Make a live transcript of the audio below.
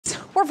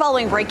We're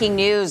following breaking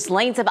news.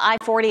 Lanes of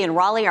I-40 in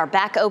Raleigh are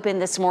back open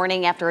this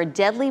morning after a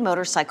deadly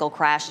motorcycle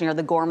crash near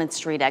the Gorman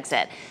Street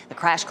exit. The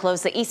crash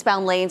closed the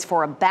eastbound lanes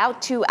for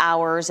about 2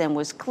 hours and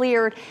was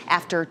cleared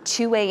after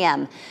 2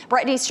 a.m.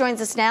 Brett Neese joins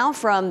us now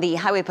from the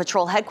Highway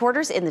Patrol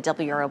headquarters in the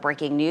WRAL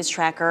Breaking News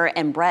Tracker.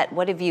 And Brett,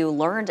 what have you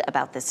learned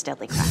about this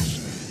deadly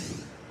crash?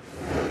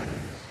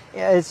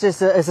 Yeah, it's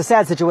a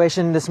sad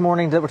situation this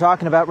morning that we're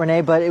talking about,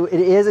 Renee, but it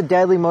is a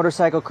deadly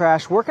motorcycle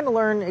crash. We're going to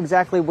learn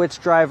exactly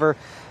which driver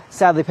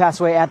sadly passed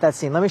away at that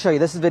scene. Let me show you.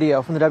 This is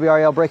video from the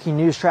WRAL Breaking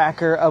News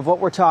Tracker of what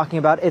we're talking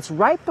about. It's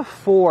right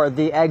before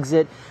the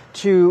exit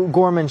to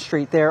Gorman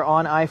Street there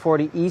on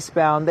I-40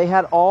 eastbound. They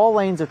had all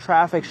lanes of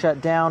traffic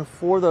shut down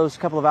for those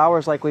couple of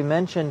hours like we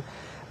mentioned,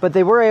 but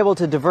they were able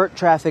to divert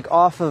traffic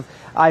off of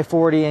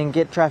I-40 and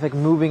get traffic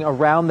moving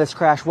around this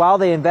crash while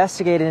they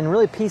investigated and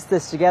really pieced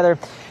this together.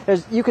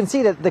 You can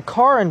see that the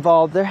car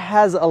involved, there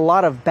has a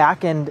lot of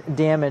back-end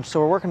damage, so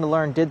we're working to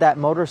learn, did that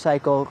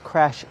motorcycle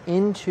crash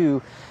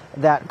into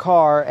that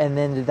car, and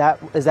then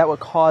is that what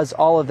caused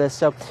all of this?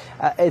 So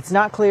it's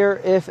not clear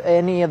if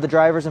any of the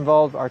drivers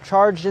involved are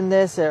charged in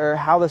this or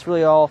how this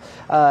really all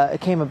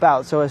came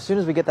about. So as soon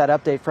as we get that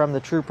update from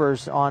the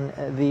troopers on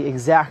the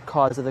exact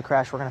cause of the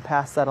crash, we're going to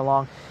pass that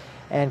along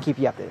and keep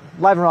you updated.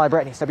 Live in Raleigh,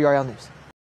 Brett Neese, WRAL News.